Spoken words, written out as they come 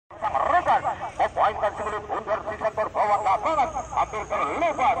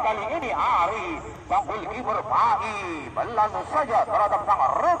kiper PAI belan saja terhadap sang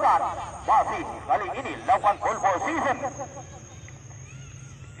rekan. Masih kali ini lakukan pole position.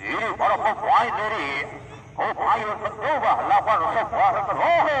 Ini para pemain dari PAI mencoba lakukan sebuah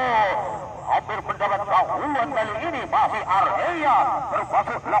hampir mendapat gangguan kali ini. Masih Arheya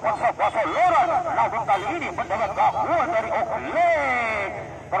berpasu lakukan sebuah soleran, namun kali ini mendapat gangguan dari Oklek.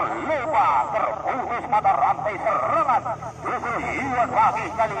 Terlepas terputus mata rantai serangan. Justru Iwan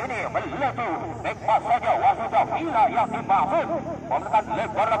Wahid kali ini melaju. Lepas saja Wasuda Villa yang dimaksud menekan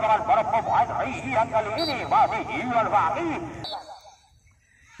lebar lapangan para pemain Rian kali ini. Masih Iwan Wahid.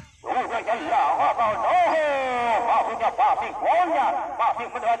 Sudah jelas maksudnya passing bolnya masih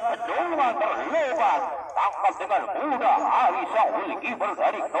mendapat pendulang terlepas. Tangkap dengan mudah Aisyah Wilkiper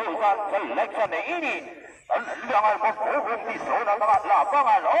dari Ketosan Selection ini. Tendangan menghubung di zona tengah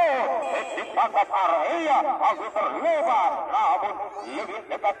lapangan. Ditangkap Arheya masih terlepas, namun lebih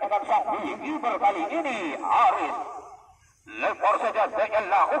dekat dengan sang Wilkiper kali ini Aris. Lempar saja dengan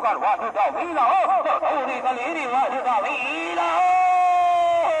lakukan Wasuda Villa. Terturi kali ini Wasuda Villa.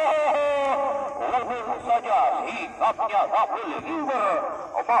 Saja sikapnya Wilkiper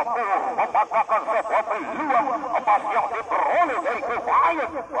mampu mematahkan sebuah peluang emas yang diperoleh dari Kufayan.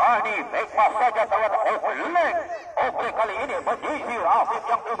 Bani bebas saja terhadap Oklek kali ini menyisir Afif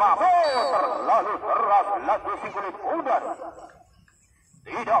yang dimaksud. Terlalu keras laju si kulit udar.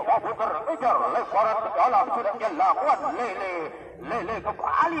 Tidak mampu terkejar, lemparan ke dalam sudah dilakukan Lele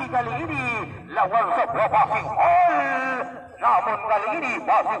kembali kali ini lawan sebuah passing ball. Namun kali ini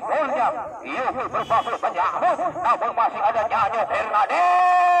passing ballnya Yogi berpasu menyambut, namun masih ada Nyanyo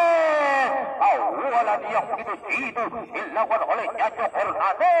Fernandez. Awalan yang begitu jitu dilakukan oleh Nyanyo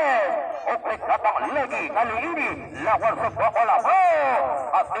Fernandez. Oklek datang lagi kali ini lawan sebuah bola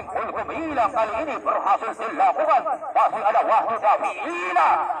passing ball gemilang kali ini berhasil dilakukan. Masih ada Wasuda Villa.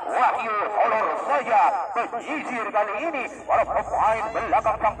 Wahyu Solor saja menyisir kali ini para pemain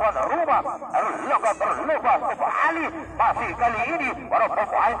belakang sang tuan rumah. Erlangga terlepas kembali. Masih kali ini para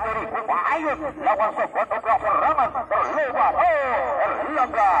pemain dari Kufayan lawan sebuah dobrak serangan terlepas.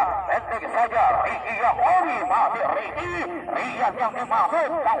 Erlangga pendek saja Ricky yang masih Ricky Rian yang dimaksud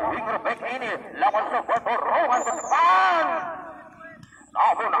sang winger back ini lawan sebuah dorongan ke depan.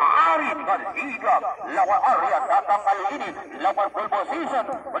 Namun Ari dengan hijab lawan Arya datang kali ini lawan pole position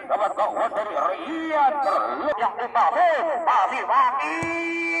mendapat gangguan dari Rian terlepas yang dimaksud masih mati.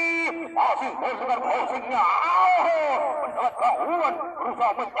 Masih dengan crossingnya mendapat gangguan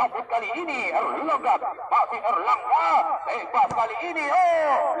berusaha mencabut kali ini Erlangga. Masih Erlangga bebas kali ini.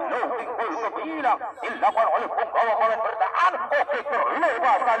 Loading ball kebilang dilakukan oleh penggawa oleh bertahan. Oke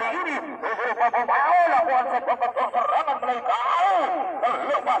terlepas kali ini beberapa pemain lakukan sebuah serangan melalui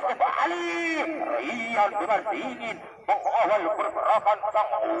terlepas kembali. Rian dengan dingin mengawal pergerakan sang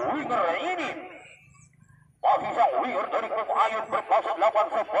winger ini. Masih sang winger dari Kufayan bermaksud lawan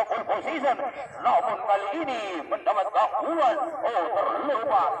sebuah pole position, namun kali ini mendapat gangguan.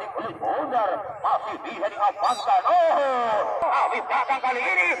 Terlepas di kulit bundar masih bisa diamankan. Habis datang kali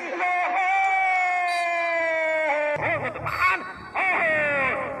ini depan.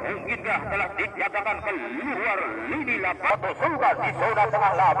 Mungkinkah telah dinyatakan keluar lini lapangan sudah di zona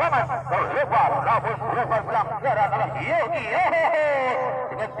tengah lapangan terlepas, namun bukan pelanggaran oleh Yogi.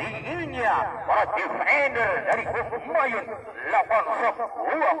 Dengan dinginnya para defender dari Kufayan lakukan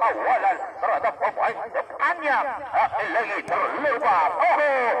sebuah kawalan terhadap pemain depannya. Lagi terlepas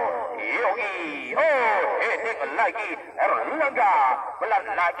Yogi. Heading lagi Erlangga pelan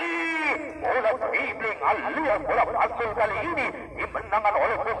lagi bola dribbling alias bola pantul kali ini dimenangkan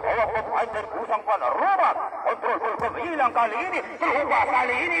oleh penggawa pemain dari pusang tuan rumah. Kontrol bola kebilang kali ini terubah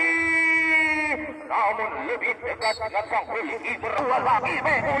kali ini, namun lebih dekat dengan sang Wilkiper. Lagi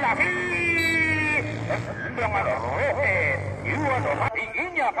spekulasi dengan roket Iwan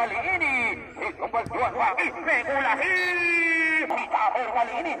tingginya kali ini dikembal Iwan lagi spekulasi. Ditabur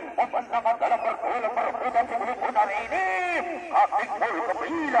kali ini memenangkan dalam perebutan sebelum benar ini. Kasih gol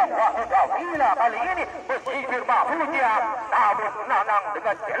kebilang Wasuda Villa kali ini bersisir maksudnya, namun Nanang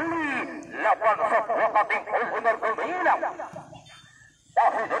dengan jeli lakukan sebuah kasih gol benar kebilang.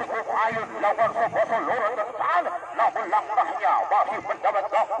 Masih dari Kufayan lawan sebuah seluruh bertahan, namun langkahnya masih mendapat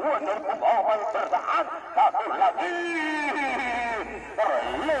gangguan dari penggawa bertahan. Satu lagi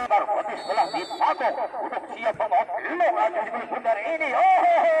terlebar petis telah dipatok untuk siap mengoblok aja di kulit bundar ini.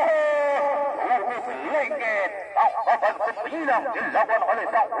 Lurus lengket tangkapan kebilang dilakukan oleh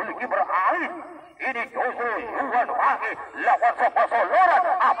sang Wilkiper Arif. Ini justru Iwan Wahid lawan sebuah soloran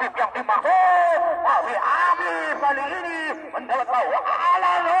Afif yang dimaksud. Masih Afif kali ini mendapat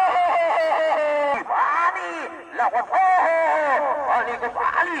kawalan. Bani lawan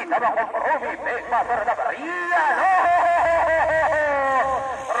kembali dalam kompromi bebas terhadap Rian.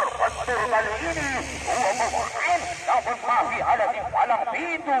 Terbentur kali ini dua pemain, namun masih ada di palang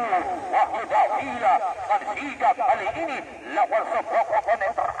pintu. Wahyu Davila dengan sigap kali ini lawan sebuah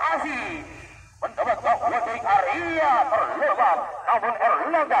penetrasi. Mendapat gawat dari Arya terlepas, namun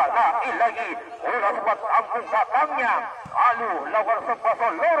Erlangga lagi bola sempat sambung belakangnya. Lalu lawan sebuah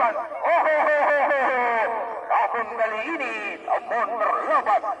soloran. Namun kali ini namun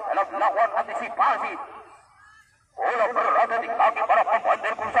terlepas dalam lawan antisipasi. Bola berada di kaki para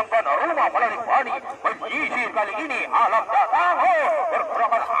pemain pusang dan rumah melalui Bani menyisir kali ini alam datang.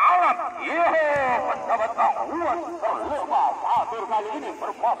 Pergerakan alam mendapat gangguan terlepas. Atur kali ini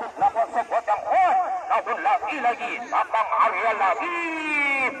bermaksud lawan sebuah yang kuat, namun lagi datang Arya lagi.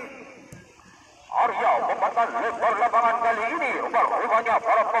 Arya memantan lebar lapangan kali ini. Rupanya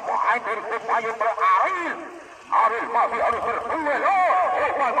para pemain dari Kupayun beraril. Aril masih harus berduel.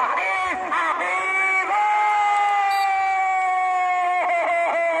 Manis Habib.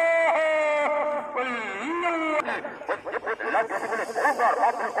 Menjemput lagi sebelum Umar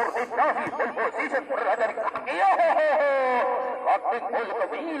ambil koordinasi posisi berada di kaki. Kapten bola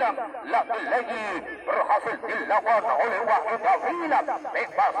kebilang lagi berhasil dilawan oleh Wahyu Davila.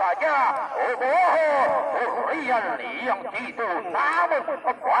 Bebas saja. Rian yang itu namun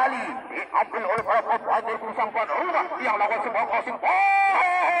kembali diambil oleh para pemain pusang tuan rumah yang lawan sebuah crossing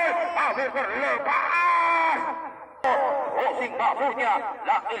ball. Habis berlepas. Crossing maksudnya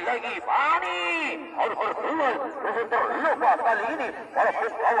lagi Bani harus berduel. Terus terlepas kali ini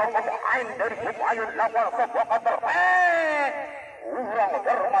walaupun lawan pemain dari Kupayun lawan sebuah counterback. Kurang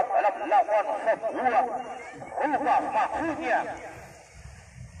cermat dalam lawan sebuah rupas maksudnya.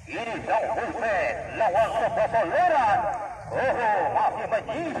 Ini sang pulpen lawan sebuah soleran. Masih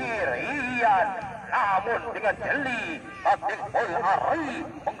menyisir Ian. Namun dengan jeli Kapten Bola Ari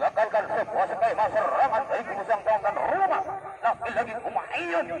menggagalkan sebuah skema serangan dari pusang dan rumah. Lagi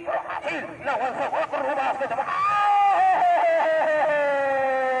Kupayun berhasil lawan sebuah perubahan kecepatan.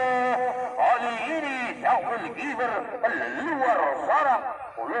 Kali ini sang goalkeeper keluar sarang.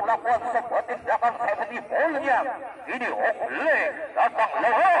 Lakukan sebuah tindakan seperti bolnya. Ini Oklek datang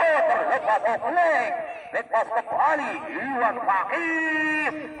terlepas Oklek. Lepas kembali Iwan Fakih.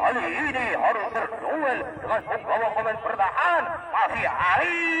 Kali ini harus berduel dengan penggawa pemain bertahan. Masih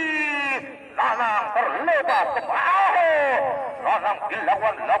Arif. Nanang terlepas kembali. Nanang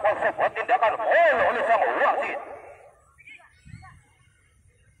dilawan sebuah tindakan gol oleh sang wasit.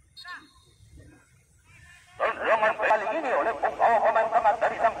 Tendangan kali ini oleh penggawa pemain tengah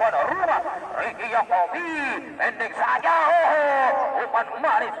dari sang tuan rumah Ricky Yakobi. Pendek saja. Umpan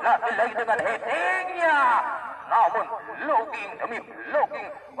manis lagi dengan headingnya. Namun blocking demi blocking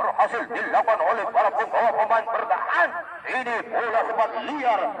berhasil dilakukan oleh para penggawa pemain bertahan. Ini bola sempat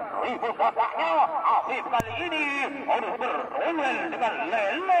liar. Ribut kakaknya. Afif kali ini harus berduel dengan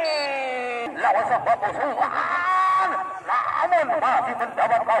Lele. Lawan sebuah musuhan. Namun masih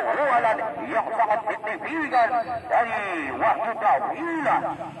mendapat kawalan yang sangat signifikan dari Wahyu Davila.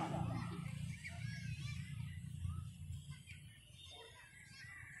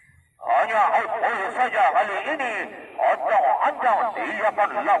 Hanya outball saja kali ini. Ancang-ancang dia akan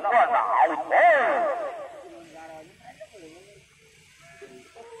lakukan outball.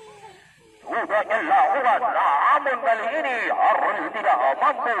 Sudah dilakukan, namun kali ini Arul tidak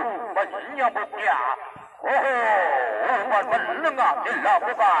mampu menyambutnya. Umpan menengah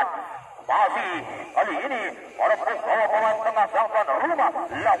dilakukan. Masih kali ini para penggawa pemain tengah sang tuan rumah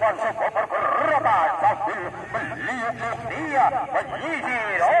lawan sebuah pergerakan sambil meliuk-liuk dia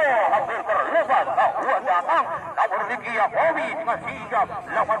menyisir. Hampir terlepas kawan datang. Namun Ricky Yakobi dengan sigap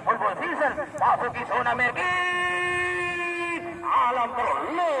lawan full position masuk di zona merah. Alam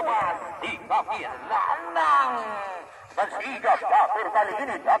terlepas di kaki landang. Dan sigap catur kali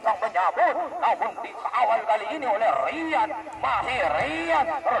ini datang menyambut. Namun dikawal kali ini oleh Rian. Masih Rian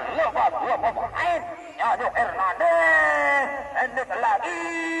terlepas dua pemain. Nyado Hernandez. Pendek lagi.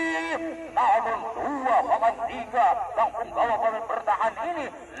 Namun dua pemain tiga. Sang penggawa pemain bertahan ini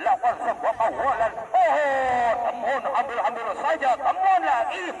lakukan sebuah kawalan. Temun ambil saja. Temun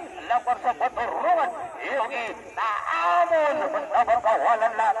lagi. Lakukan sebuah dorongan. Yogi. Namun mendapat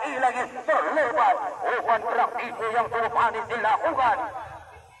kawalan lagi terlepas. Umpan berak itu yang cukup manis dilakukan.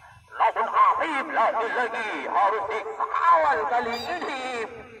 Namun Habib lagi harus dikawal kali ini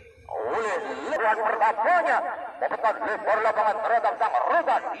oleh lebar pertamanya. Memetan lebar lapangan terhadap sang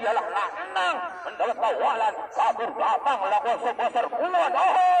rekan ialah Lanang. Mendapat kawalan satu datang lakukan sebuah serbuan.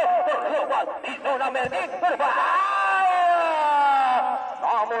 Terlepas di zona merah berbahaya.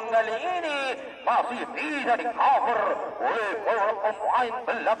 namun kali ini masih bisa di-cover oleh para pemain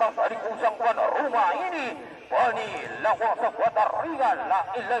belakang dari kusang tuan rumah ini. Bani lawan sekuatan ringan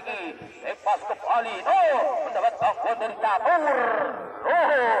lagi lepas kembali mendapat gangguan dari catur.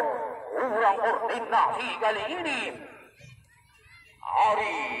 Kurang koordinasi kali ini.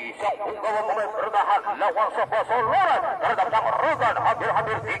 Ari sang punggawa pemain bertahan lawan sebuah soloran terhadap sang rekan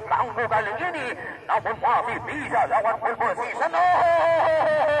hampir-hampir diganggu kali ini, namun masih bisa lawan full position.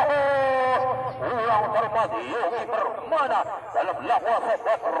 Kurang cermat Yogi Permana dalam lawan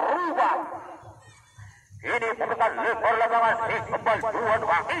sebuah berubah. Ini bukan lebar lapangan si kembal Tuan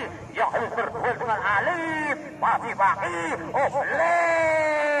Waki yang harus berduel dengan Alif. Masih Waki,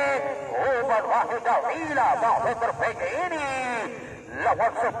 Tuan Waki Davila bahwa terbaik ini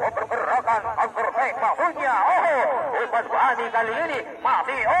lawan sebuah pergerakan terbaik maksudnya. Tuan Waki kali ini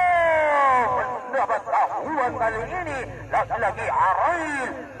masih mendapat tahuan kali ini. Lagi-lagi Arail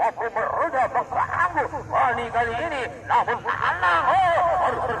mampu meredam mengganggu Wani kali ini, namun menang.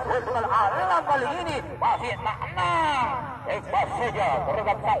 Harus berduel dengan Alam kali ini masih menang. Hebat saja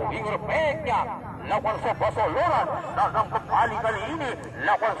terhadap sang winger backnya lawan sebuah soloran. Datang kembali kali ini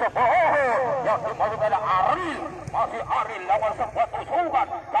lawan sebuah yang dimaksud adalah Aril. Masih Aril lawan sebuah tusukan.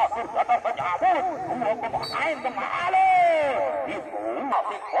 Kasur datang menyambut dua pemain kembali. Itu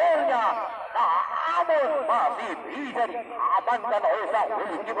masih golnya, namun masih bisa diamankan oleh sang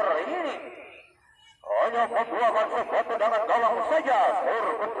winger ini. Hanya membuahkan sebuah tendangan gawang saja. Skor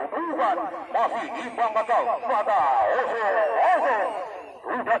ketujuan masih imbang atau mata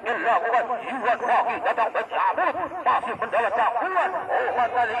sudah dilakukan jiwa kaki datang mencabut, masih mendapat cakuan.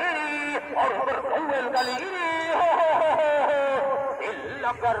 Kali ini harus berduel kali ini.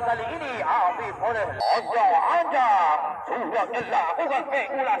 Dilanggar kali ini Afif oleh anjang-anjang. Sudah dilakukan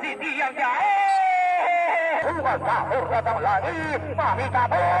spekulasi tiang jauh. Sudah campur datang lagi, masih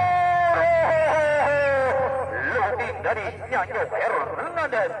campur. Loading dari Nyanyo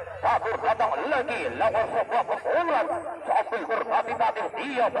Hernandez. Catur datang lagi lawan sebuah kesulitan. Sambil berhati-hati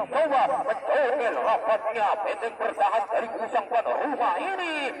dia mencoba mencokil rapatnya benteng bertahan dari kusang tuan rumah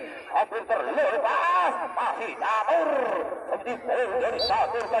ini. Hampir terlepas, masih catur. Seperti gol dari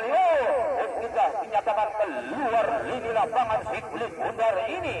catur kali sudah dinyatakan keluar lini lapangan si kulit bundar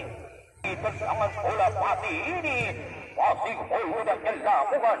ini. Tendangan bola pati ini masih sudah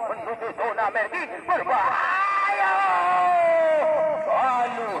dilakukan menuju zona merah berbahaya.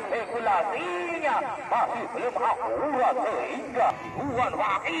 Lalu spekulasinya masih belum akurat sehingga Tuan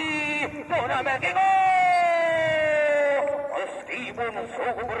Waki zona merah. Meskipun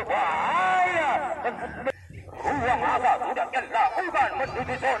sungguh berbahaya, ruang asa sudah dilakukan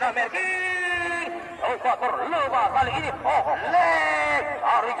menuju zona merah. Coba terlebah kali ini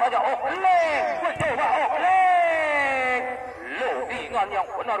tarik saja mencoba loadingan yang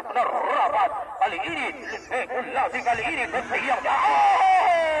benar-benar rapat kali ini. Spekulasi kali ini bersiang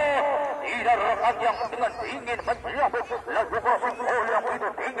jauh. Tidak rekan yang dengan ingin menyambut lalu proses gol yang begitu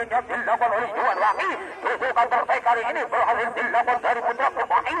ingin yang dilakukan oleh Tuan Waki. Tusukan terbaik kali ini berhasil dilakukan dari putra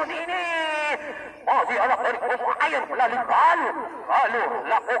pemain ini. Masih anak dari pemain melalui lalu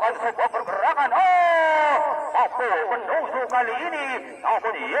lakukan sebuah pergerakan. Mampu menusuk kali ini,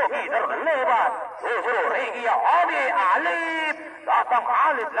 namun Yogi terlebat. Justru Regia Alif datang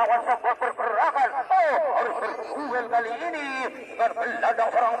Alif lawan sebuah pergerakan. Harus berduel kali ini dengan gelandang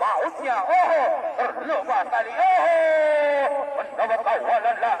serang mautnya. Terlepas kali. Mendapat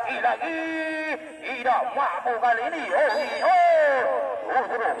kawalan lagi. Tidak mampu kali ini Yogi.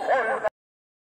 Justru